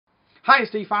Hi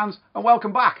SD fans and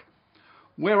welcome back.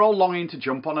 We're all longing to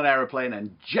jump on an aeroplane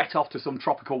and jet off to some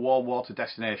tropical warm water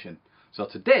destination. So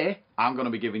today I'm going to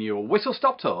be giving you a whistle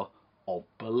stop tour of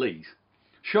Belize,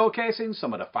 showcasing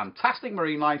some of the fantastic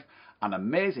marine life and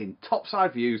amazing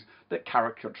topside views that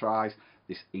characterise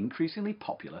this increasingly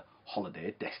popular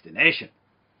holiday destination.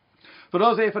 For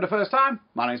those here for the first time,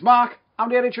 my name's Mark, I'm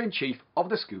the Editor-in-Chief of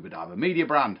the Scuba Diver media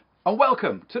brand, and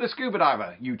welcome to the Scuba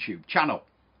Diver YouTube channel.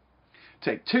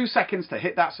 Take 2 seconds to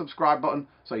hit that subscribe button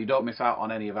so you don't miss out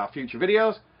on any of our future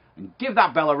videos, and give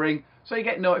that bell a ring so you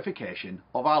get notification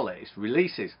of our latest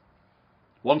releases.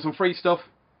 Want some free stuff?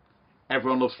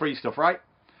 Everyone loves free stuff, right?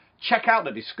 Check out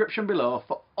the description below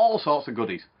for all sorts of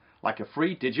goodies, like a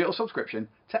free digital subscription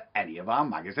to any of our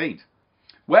magazines.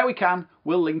 Where we can,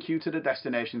 we'll link you to the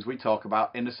destinations we talk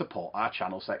about in the support our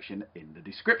channel section in the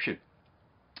description.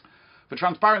 For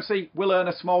transparency, we'll earn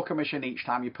a small commission each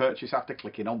time you purchase after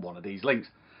clicking on one of these links,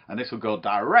 and this will go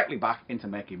directly back into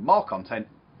making more content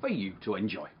for you to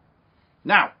enjoy.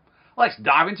 Now, let's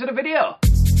dive into the video.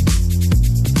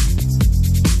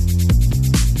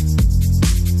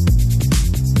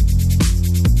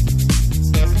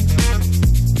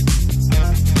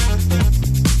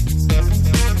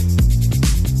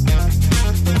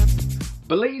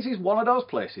 Belize is one of those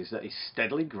places that is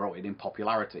steadily growing in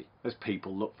popularity as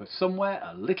people look for somewhere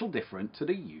a little different to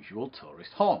the usual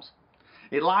tourist haunts.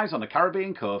 It lies on the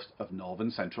Caribbean coast of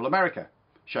northern Central America,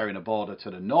 sharing a border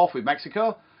to the north with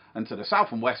Mexico and to the south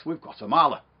and west with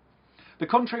Guatemala. The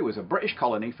country was a British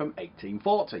colony from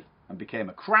 1840 and became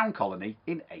a crown colony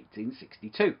in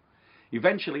 1862,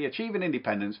 eventually achieving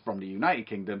independence from the United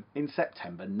Kingdom in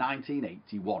September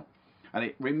 1981. And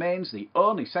it remains the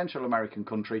only Central American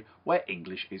country where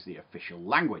English is the official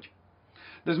language.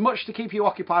 There's much to keep you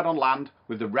occupied on land,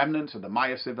 with the remnants of the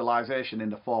Maya civilization in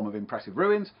the form of impressive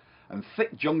ruins, and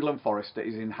thick jungle and forest that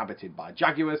is inhabited by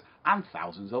jaguars and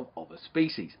thousands of other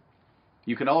species.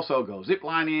 You can also go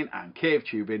ziplining and cave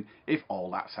tubing if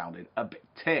all that sounded a bit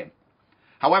tame.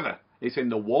 However, it's in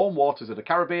the warm waters of the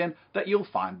Caribbean that you'll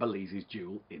find Belize's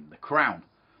jewel in the crown,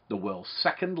 the world's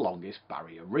second longest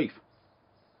barrier reef.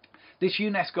 This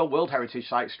UNESCO World Heritage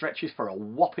Site stretches for a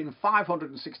whopping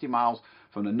 560 miles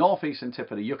from the northeastern tip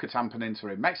of the Yucatan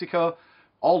Peninsula in Mexico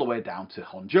all the way down to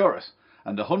Honduras,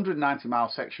 and the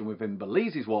 190-mile section within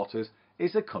Belize's waters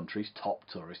is the country's top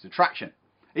tourist attraction.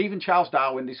 Even Charles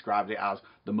Darwin described it as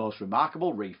the most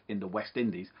remarkable reef in the West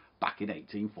Indies back in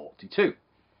 1842.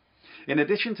 In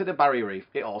addition to the Barrier Reef,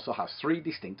 it also has 3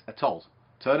 distinct atolls: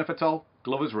 Turnip Atoll,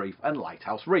 Glover's Reef and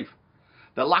Lighthouse Reef.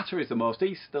 The latter is the most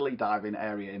easterly diving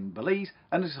area in Belize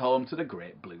and is home to the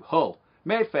Great Blue Hole,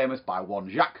 made famous by one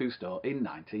Jacques Cousteau in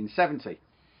 1970.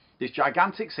 This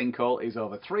gigantic sinkhole is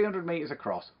over 300 metres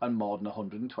across and more than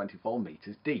 124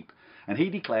 metres deep, and he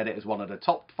declared it as one of the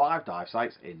top 5 dive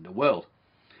sites in the world.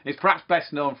 It's perhaps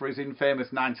best known for his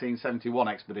infamous 1971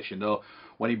 expedition though,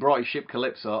 when he brought his ship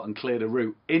Calypso and cleared a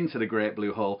route into the Great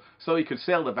Blue Hole so he could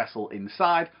sail the vessel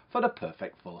inside for the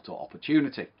perfect photo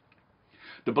opportunity.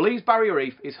 The Belize Barrier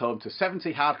Reef is home to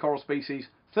 70 hard coral species,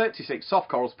 36 soft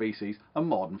coral species and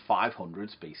more than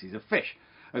 500 species of fish,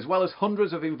 as well as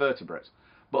hundreds of invertebrates.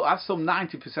 But as some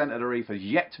 90% of the reef has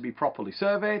yet to be properly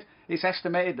surveyed, it's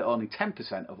estimated that only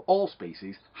 10% of all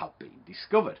species have been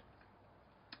discovered.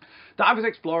 Divers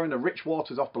exploring the rich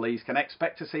waters off Belize can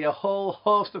expect to see a whole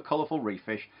host of colourful reef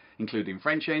fish, including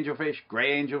French angelfish,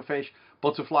 grey angelfish,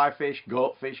 butterfly fish,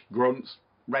 goatfish, grunts,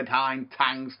 red hind,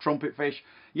 tangs, trumpetfish,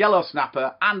 yellow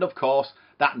snapper, and of course,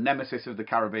 that nemesis of the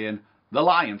Caribbean, the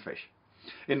lionfish.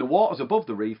 In the waters above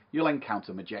the reef, you'll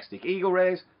encounter majestic eagle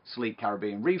rays, sleek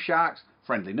Caribbean reef sharks,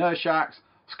 friendly nurse sharks,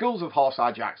 schools of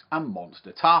horse-eye jacks, and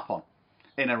monster tarpon.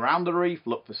 In and around the reef,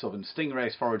 look for southern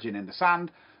stingrays foraging in the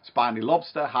sand, spiny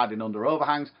lobster hiding under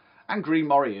overhangs, and green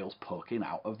moray eels poking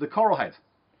out of the coral heads.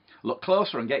 Look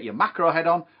closer and get your macro head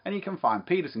on, and you can find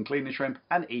Peterson cleaner shrimp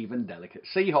and even delicate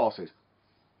seahorses.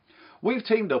 We've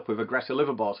teamed up with Aggressor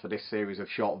Liveaboards for this series of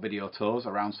short video tours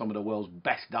around some of the world's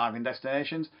best diving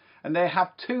destinations, and they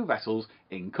have 2 vessels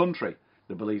in country,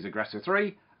 the Belize Aggressor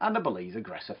 3 and the Belize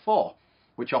Aggressor 4,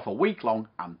 which offer week-long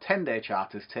and 10-day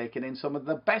charters taking in some of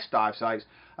the best dive sites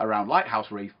around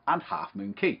Lighthouse Reef and Half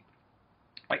Moon Key.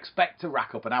 Expect to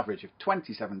rack up an average of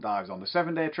 27 dives on the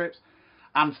 7-day trips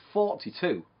and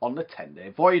 42 on the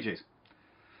 10-day voyages.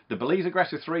 The Belize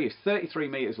Aggressor 3 is 33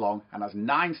 metres long and has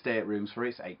 9 staterooms for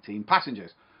its 18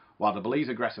 passengers, while the Belize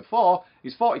Aggressor 4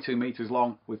 is 42 metres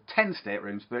long with 10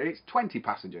 staterooms for its 20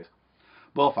 passengers.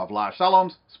 Both have large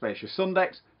salons, spacious sun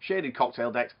decks, shaded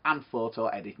cocktail decks and photo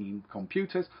editing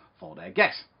computers for their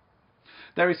guests.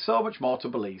 There is so much more to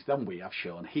Belize than we have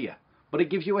shown here, but it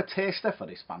gives you a taster for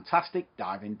this fantastic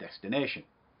diving destination.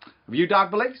 Have you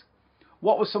dived Belize?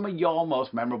 What were some of your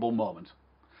most memorable moments?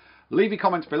 Leave your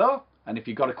comments below, and if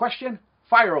you've got a question,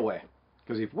 fire away,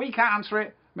 because if we can't answer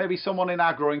it, maybe someone in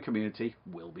our growing community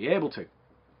will be able to.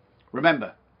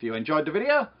 Remember, if you enjoyed the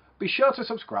video, be sure to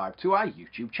subscribe to our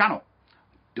YouTube channel.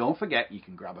 Don't forget you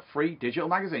can grab a free digital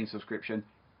magazine subscription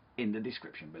in the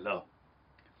description below.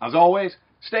 As always,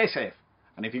 stay safe,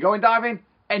 and if you're going diving,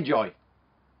 enjoy.